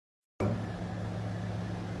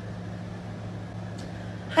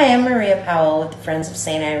Hi, I'm Maria Powell with the Friends of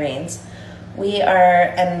St Irene's. We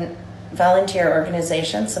are a volunteer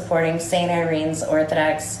organization supporting St Irene's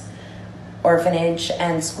Orthodox orphanage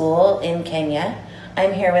and school in Kenya.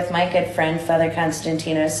 I'm here with my good friend, Father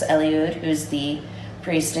Constantinos Eliud, who's the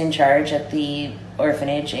priest in charge at the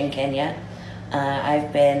orphanage in Kenya.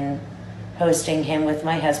 I've been hosting him with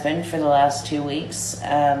my husband for the last 2 weeks.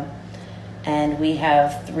 And we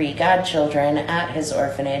have 3 godchildren at his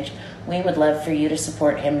orphanage. We would love for you to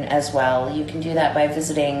support him as well. You can do that by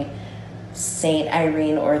visiting St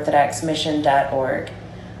Irene Orthodox Mission.org.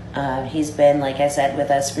 He's been, like I said, with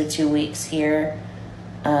us for 2 weeks here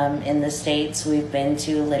in the States. We've been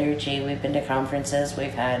to liturgy, we've been to conferences,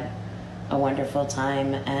 we've had a wonderful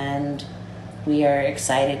time, and we are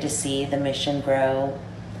excited to see the mission grow.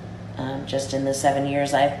 Just in the 7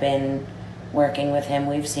 years I've been working with him,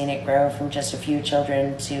 we've seen it grow from just a few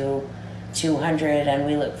children to 200, and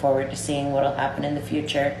we look forward to seeing what will happen in the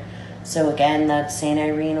future. So again, that's St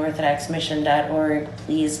Irene Orthodox Mission.org.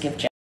 Please give